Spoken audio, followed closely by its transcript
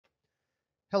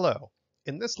Hello.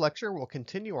 In this lecture, we'll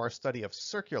continue our study of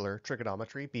circular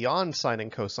trigonometry beyond sine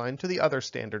and cosine to the other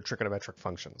standard trigonometric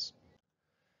functions.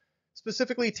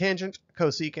 Specifically, tangent,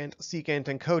 cosecant, secant,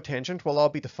 and cotangent will all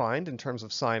be defined in terms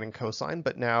of sine and cosine,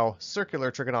 but now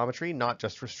circular trigonometry, not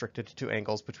just restricted to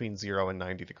angles between 0 and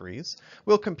 90 degrees.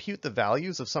 We'll compute the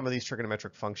values of some of these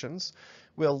trigonometric functions.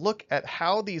 We'll look at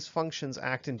how these functions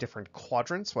act in different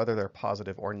quadrants, whether they're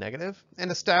positive or negative,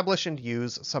 and establish and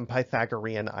use some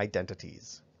Pythagorean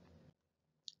identities.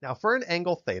 Now for an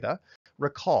angle theta,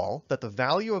 recall that the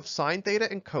value of sine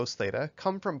theta and cos theta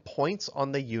come from points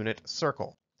on the unit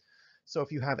circle. So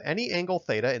if you have any angle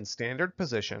theta in standard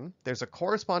position, there's a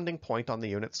corresponding point on the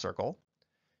unit circle,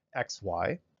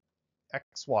 xy,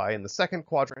 xy in the second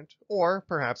quadrant, or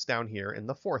perhaps down here in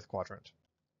the fourth quadrant.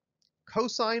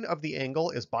 Cosine of the angle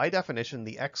is by definition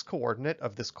the x-coordinate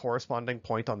of this corresponding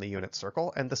point on the unit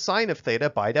circle, and the sine of theta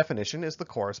by definition is the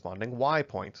corresponding y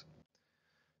point.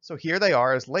 So here they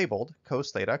are as labeled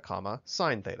cos theta, comma,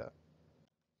 sine theta.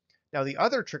 Now the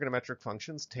other trigonometric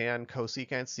functions, tan,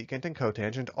 cosecant, secant, and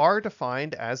cotangent, are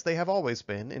defined as they have always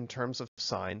been in terms of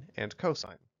sine and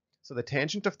cosine. So the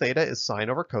tangent of theta is sine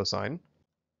over cosine,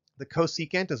 the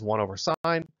cosecant is 1 over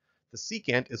sine, the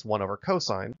secant is 1 over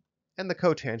cosine, and the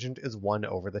cotangent is 1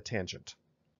 over the tangent.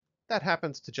 That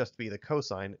happens to just be the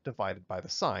cosine divided by the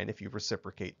sine if you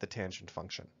reciprocate the tangent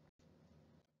function.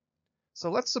 So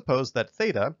let's suppose that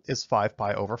theta is 5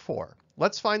 pi over 4.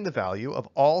 Let's find the value of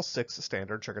all 6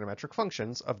 standard trigonometric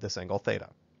functions of this angle theta.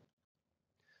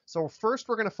 So first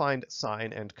we're going to find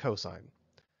sine and cosine.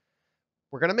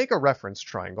 We're going to make a reference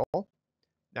triangle.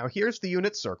 Now here's the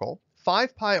unit circle.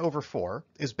 5 pi over 4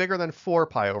 is bigger than 4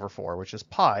 pi over 4, which is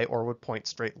pi, or would point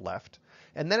straight left.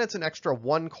 And then it's an extra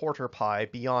 1/4 pi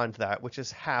beyond that, which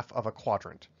is half of a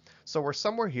quadrant. So we're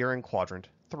somewhere here in quadrant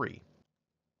 3.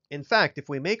 In fact, if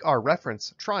we make our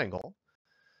reference triangle,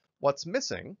 what's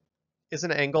missing is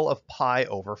an angle of pi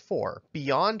over 4.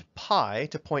 Beyond pi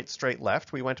to point straight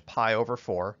left, we went pi over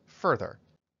 4 further,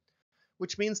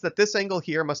 which means that this angle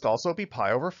here must also be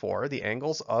pi over 4. The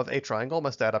angles of a triangle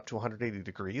must add up to 180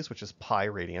 degrees, which is pi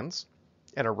radians,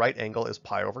 and a right angle is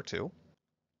pi over 2.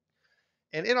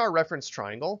 And in our reference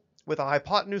triangle, with a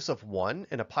hypotenuse of 1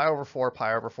 in a pi over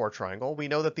 4 triangle, we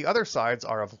know that the other sides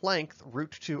are of length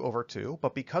root 2 over 2,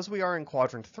 but because we are in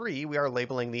quadrant 3, we are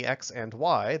labeling the x and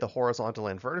y, the horizontal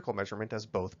and vertical measurement, as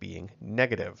both being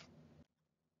negative.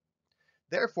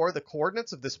 Therefore, the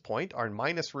coordinates of this point are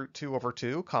minus root 2 over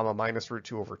 2, comma minus root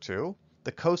 2 over 2.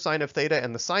 The cosine of theta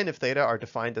and the sine of theta are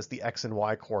defined as the x and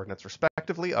y coordinates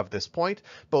respectively of this point.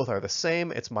 Both are the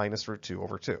same, it's minus root 2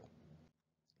 over 2.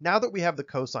 Now that we have the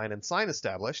cosine and sine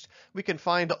established, we can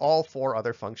find all 4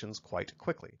 other functions quite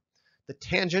quickly. The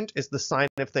tangent is the sine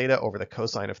of theta over the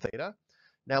cosine of theta.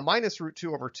 Now minus root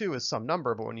 2 over 2 is some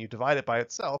number, but when you divide it by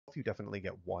itself, you definitely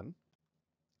get 1.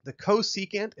 The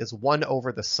cosecant is 1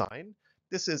 over the sine.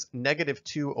 This is negative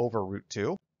 2 over root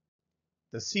 2.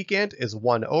 The secant is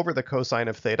 1 over the cosine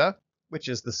of theta, which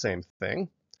is the same thing.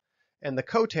 And the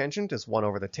cotangent is 1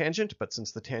 over the tangent, but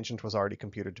since the tangent was already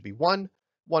computed to be 1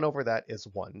 over that is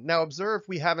 1. Now observe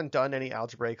we haven't done any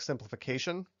algebraic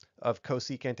simplification of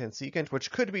cosecant and secant, which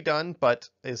could be done, but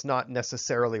is not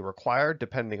necessarily required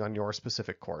depending on your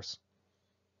specific course.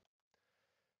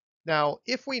 Now,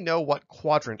 if we know what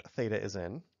quadrant theta is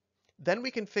in, then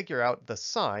we can figure out the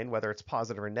sign, whether it's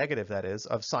positive or negative that is,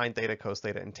 of sine theta, cos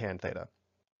theta, and tan theta.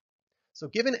 So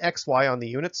given xy on the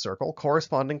unit circle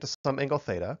corresponding to some angle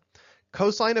theta,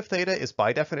 cosine of theta is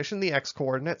by definition the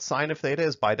x-coordinate, sine of theta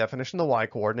is by definition the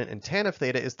y-coordinate, and tan of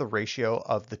theta is the ratio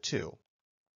of the two.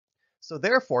 So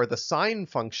therefore, the sine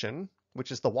function, which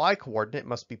is the y-coordinate,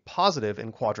 must be positive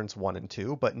in quadrants 1 and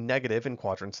 2, but negative in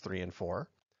quadrants 3 and 4.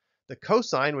 The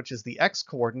cosine, which is the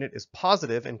x-coordinate, is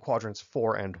positive in quadrants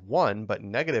 4 and 1, but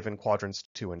negative in quadrants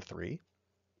 2 and 3.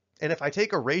 And if I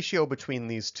take a ratio between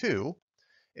these two,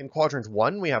 in quadrant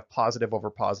 1, we have positive over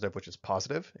positive, which is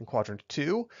positive. In quadrant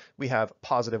 2, we have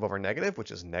positive over negative, which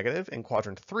is negative. In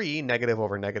quadrant 3, negative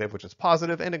over negative, which is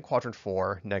positive. And in quadrant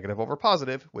 4, negative over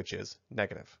positive, which is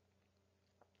negative.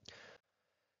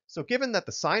 So given that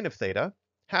the sine of theta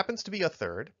happens to be a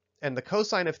third, and the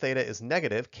cosine of theta is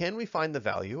negative, can we find the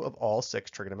value of all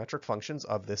 6 trigonometric functions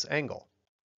of this angle?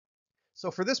 So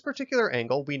for this particular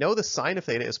angle, we know the sine of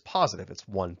theta is positive, it's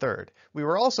 1/3. We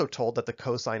were also told that the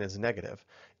cosine is negative.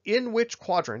 In which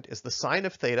quadrant is the sine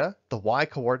of theta, the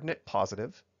y-coordinate,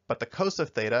 positive, but the cos of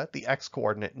theta, the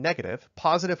x-coordinate, negative?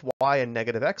 Positive y and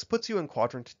negative x puts you in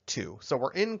quadrant 2. So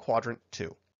we're in quadrant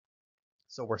 2.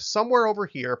 So we're somewhere over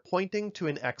here pointing to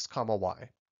an x comma y.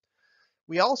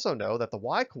 We also know that the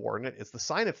y-coordinate is the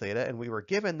sine of theta, and we were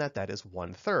given that that is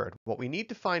 1/3. What we need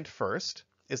to find first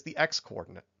is the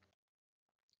x-coordinate.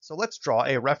 So let's draw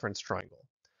a reference triangle.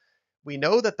 We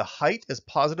know that the height is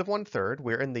positive 1/3.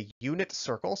 We're in the unit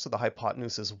circle, so the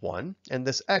hypotenuse is 1, and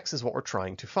this x is what we're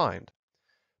trying to find.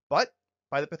 But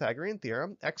by the Pythagorean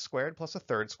theorem, x squared plus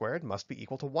 1/3 squared must be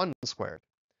equal to 1 squared.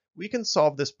 We can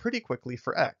solve this pretty quickly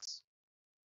for x.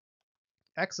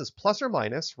 X is plus or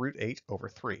minus root 8 over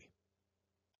 3.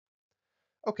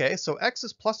 Okay, so x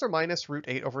is plus or minus root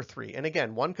 8 over 3. And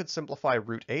again, one could simplify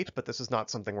root 8, but this is not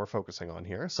something we're focusing on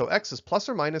here. So x is plus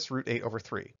or minus root 8 over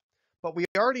 3. But we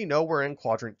already know we're in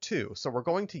quadrant 2, so we're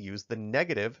going to use the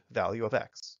negative value of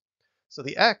x. So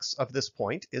the x of this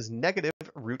point is negative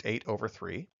root 8 over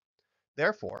 3.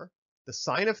 Therefore, the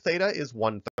sine of theta is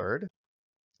 1/3.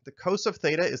 The cos of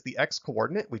theta is the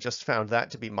x-coordinate. We just found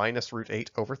that to be minus root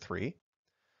 8 over 3.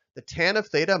 The tan of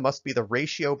theta must be the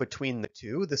ratio between the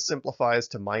two. This simplifies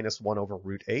to minus 1 over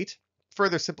root 8.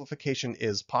 Further simplification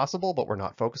is possible, but we're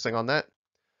not focusing on that.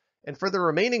 And for the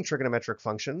remaining trigonometric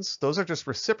functions, those are just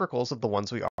reciprocals of the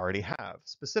ones we already have.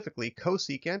 Specifically,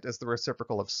 cosecant is the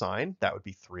reciprocal of sine, that would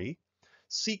be 3.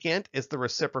 Secant is the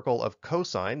reciprocal of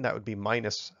cosine, that would be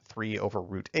minus 3 over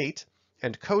root 8.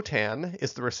 And cotan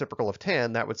is the reciprocal of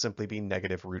tan, that would simply be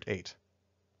negative root 8.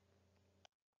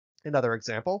 Another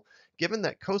example, given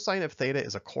that cosine of theta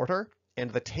is 1/4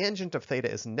 and the tangent of theta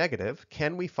is negative,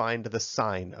 can we find the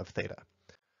sine of theta?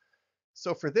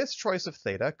 So for this choice of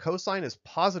theta, cosine is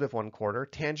positive 1/4,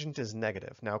 tangent is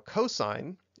negative. Now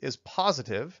cosine is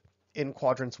positive in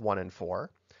quadrants 1 and 4.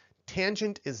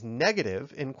 Tangent is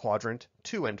negative in quadrant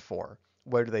 2 and 4.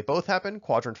 Where do they both happen?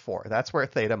 Quadrant 4. That's where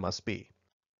theta must be.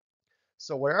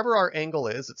 So wherever our angle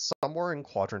is, it's somewhere in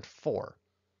quadrant 4.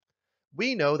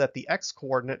 We know that the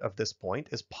x-coordinate of this point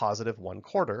is positive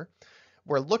 1/4.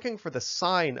 We're looking for the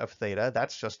sine of theta,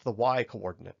 that's just the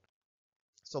y-coordinate.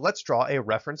 So let's draw a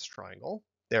reference triangle.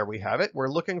 There we have it. We're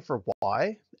looking for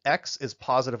y. X is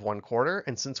positive 1/4,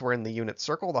 and since we're in the unit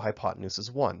circle, the hypotenuse is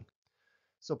 1.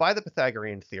 So by the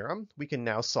Pythagorean theorem, we can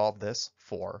now solve this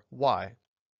for y.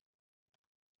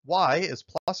 Y is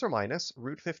plus or minus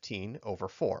root 15 over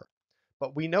 4.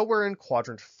 But we know we're in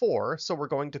quadrant 4, so we're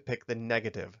going to pick the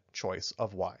negative choice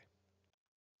of y.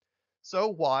 So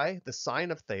y, the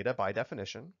sine of theta by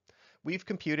definition, we've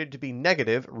computed to be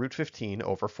negative root 15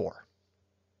 over 4.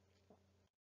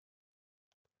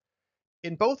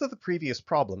 In both of the previous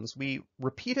problems, we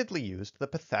repeatedly used the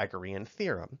Pythagorean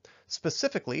theorem.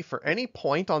 Specifically, for any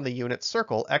point on the unit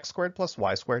circle, x squared plus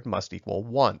y squared must equal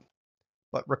 1.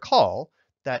 But recall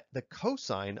that the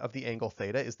cosine of the angle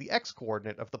theta is the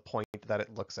x-coordinate of the point that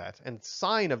it looks at, and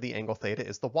sine of the angle theta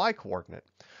is the y-coordinate.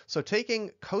 So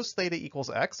taking cos theta equals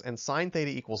x and sine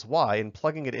theta equals y and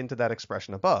plugging it into that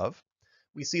expression above,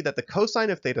 we see that the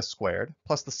cosine of theta squared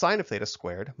plus the sine of theta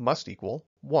squared must equal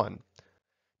 1.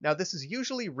 Now this is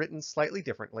usually written slightly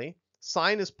differently.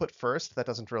 Sine is put first, that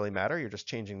doesn't really matter, you're just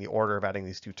changing the order of adding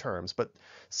these two terms, but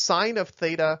sine of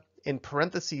theta in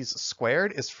parentheses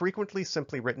squared is frequently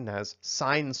simply written as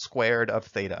sine squared of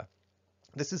theta.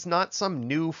 This is not some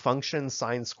new function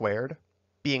sine squared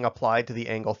being applied to the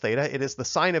angle theta, it is the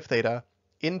sine of theta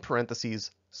in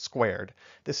parentheses squared.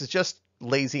 This is just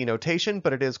lazy notation,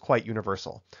 but it is quite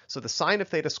universal. So the sine of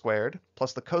theta squared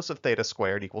plus the cos of theta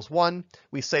squared equals 1.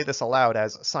 We say this aloud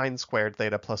as sine squared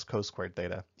theta plus cos squared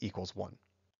theta equals 1.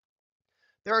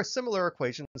 There are similar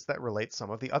equations that relate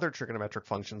some of the other trigonometric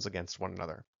functions against one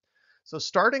another. So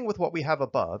starting with what we have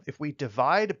above, if we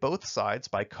divide both sides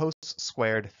by cos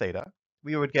squared theta,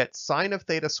 we would get sine of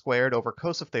theta squared over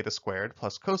cos of theta squared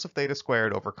plus cos of theta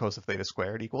squared over cos of theta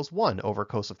squared equals 1 over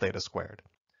cos of theta squared.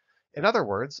 In other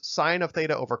words, sine of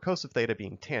theta over cos of theta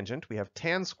being tangent, we have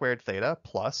tan squared theta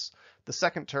plus the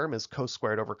second term is cos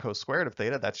squared over cos squared of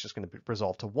theta. That's just going to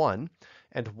resolve to 1.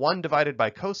 And 1 divided by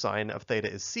cosine of theta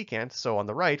is secant. So on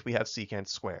the right, we have secant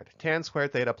squared. Tan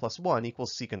squared theta plus 1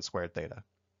 equals secant squared theta.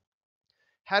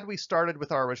 Had we started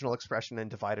with our original expression and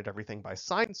divided everything by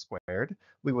sine squared,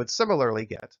 we would similarly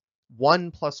get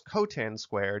 1 plus cotan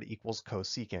squared equals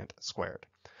cosecant squared.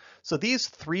 So these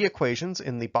three equations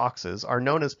in the boxes are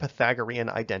known as Pythagorean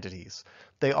identities.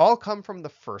 They all come from the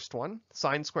first one,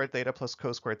 sine squared theta plus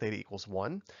cos squared theta equals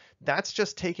 1. That's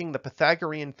just taking the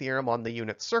Pythagorean theorem on the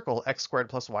unit circle, x squared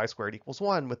plus y squared equals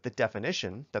 1, with the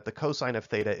definition that the cosine of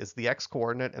theta is the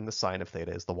x-coordinate and the sine of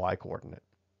theta is the y-coordinate.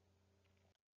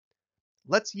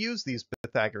 Let's use these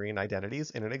Pythagorean identities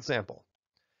in an example.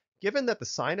 Given that the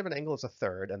sine of an angle is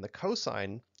 1/3 and the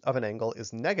cosine of an angle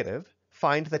is negative,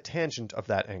 find the tangent of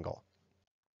that angle.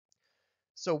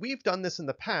 So we've done this in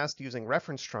the past using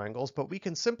reference triangles, but we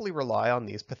can simply rely on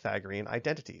these Pythagorean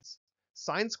identities.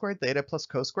 Sine squared theta plus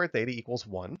cos squared theta equals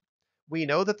 1. We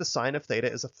know that the sine of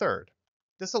theta is 1/3.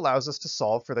 This allows us to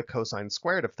solve for the cosine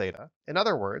squared of theta. In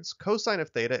other words, cosine of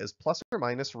theta is plus or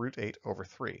minus root 8 over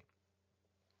 3.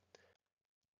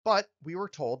 But we were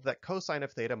told that cosine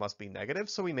of theta must be negative,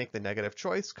 so we make the negative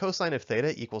choice. Cosine of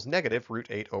theta equals negative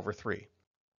root 8 over 3.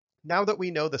 Now that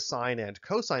we know the sine and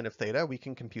cosine of theta, we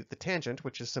can compute the tangent,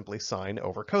 which is simply sine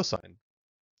over cosine.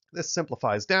 This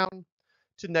simplifies down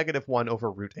to negative 1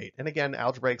 over root 8. And again,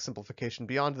 algebraic simplification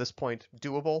beyond this point,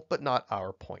 doable, but not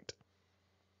our point.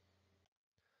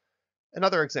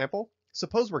 Another example,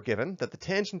 suppose we're given that the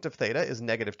tangent of theta is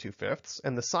negative 2/5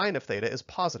 and the sine of theta is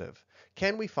positive.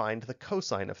 Can we find the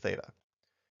cosine of theta?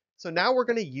 So now we're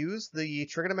going to use the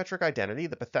trigonometric identity,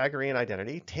 the Pythagorean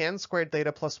identity, tan squared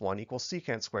theta plus 1 equals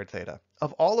secant squared theta.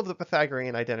 Of all of the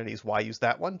Pythagorean identities, why use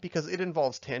that one? Because it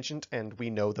involves tangent and we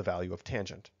know the value of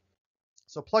tangent.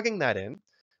 So plugging that in,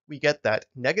 we get that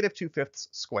negative 2/5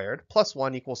 squared plus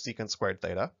 1 equals secant squared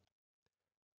theta.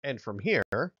 And from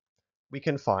here, we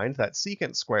can find that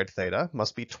secant squared theta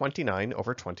must be 29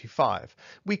 over 25.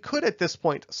 We could at this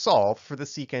point solve for the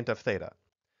secant of theta.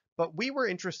 But we were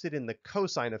interested in the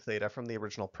cosine of theta from the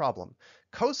original problem.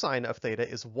 Cosine of theta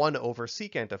is 1 over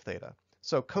secant of theta.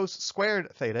 So cos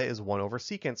squared theta is 1 over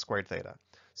secant squared theta.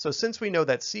 So since we know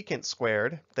that secant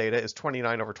squared theta is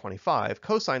 29 over 25,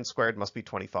 cosine squared must be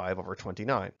 25 over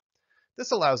 29.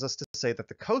 This allows us to say that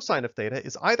the cosine of theta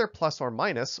is either plus or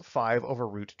minus 5 over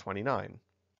root 29.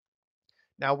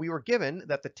 Now we were given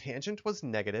that the tangent was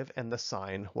negative and the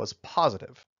sine was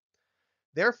positive.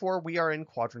 Therefore, we are in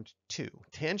quadrant 2.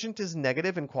 Tangent is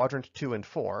negative in quadrant 2 and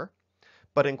 4,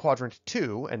 but in quadrant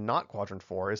 2 and not quadrant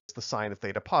 4 is the sine of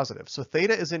theta positive. So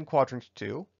theta is in quadrant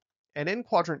 2, and in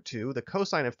quadrant 2, the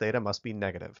cosine of theta must be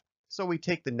negative. So we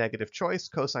take the negative choice.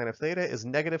 Cosine of theta is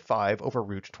negative 5 over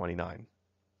root 29.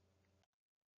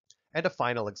 And a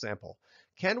final example.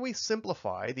 Can we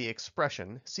simplify the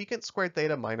expression secant squared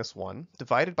theta minus 1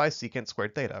 divided by secant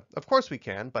squared theta? Of course we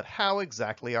can, but how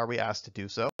exactly are we asked to do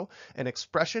so? An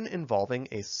expression involving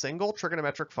a single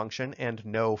trigonometric function and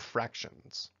no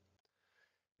fractions.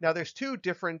 Now there's two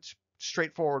different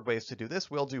straightforward ways to do this.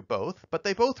 We'll do both, but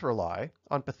they both rely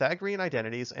on Pythagorean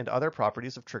identities and other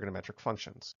properties of trigonometric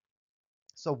functions.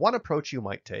 So one approach you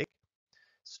might take,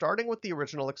 starting with the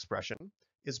original expression,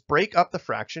 is break up the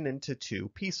fraction into two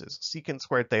pieces, secant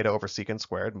squared theta over secant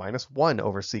squared minus 1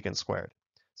 over secant squared.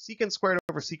 Secant squared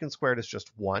over secant squared is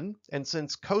just 1, and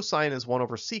since cosine is 1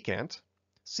 over secant,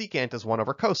 secant is 1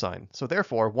 over cosine, so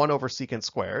therefore 1 over secant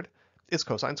squared is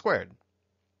cosine squared.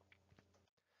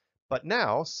 But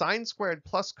now sine squared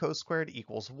plus cos squared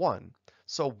equals 1.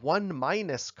 So 1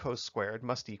 minus cos squared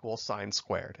must equal sine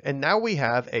squared. And now we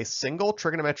have a single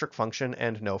trigonometric function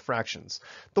and no fractions.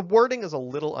 The wording is a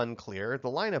little unclear. The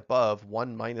line above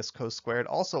 1 minus cos squared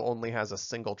also only has a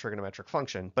single trigonometric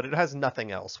function, but it has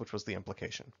nothing else, which was the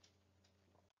implication.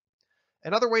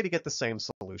 Another way to get the same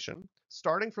solution,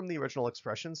 starting from the original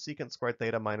expression secant squared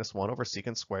theta minus 1 over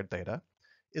secant squared theta,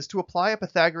 is to apply a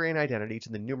Pythagorean identity to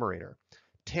the numerator.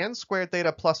 Tan squared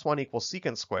theta plus 1 equals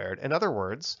secant squared. In other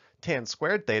words, tan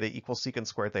squared theta equals secant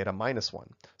squared theta minus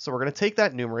 1. So we're going to take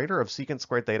that numerator of secant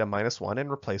squared theta minus 1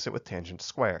 and replace it with tangent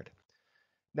squared.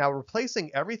 Now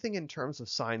replacing everything in terms of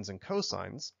sines and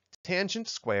cosines, tangent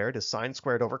squared is sine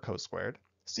squared over cos squared.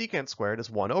 Secant squared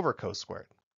is 1 over cos squared.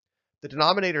 The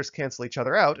denominators cancel each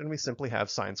other out and we simply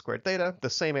have sine squared theta, the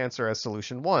same answer as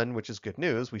solution 1, which is good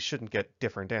news. We shouldn't get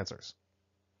different answers.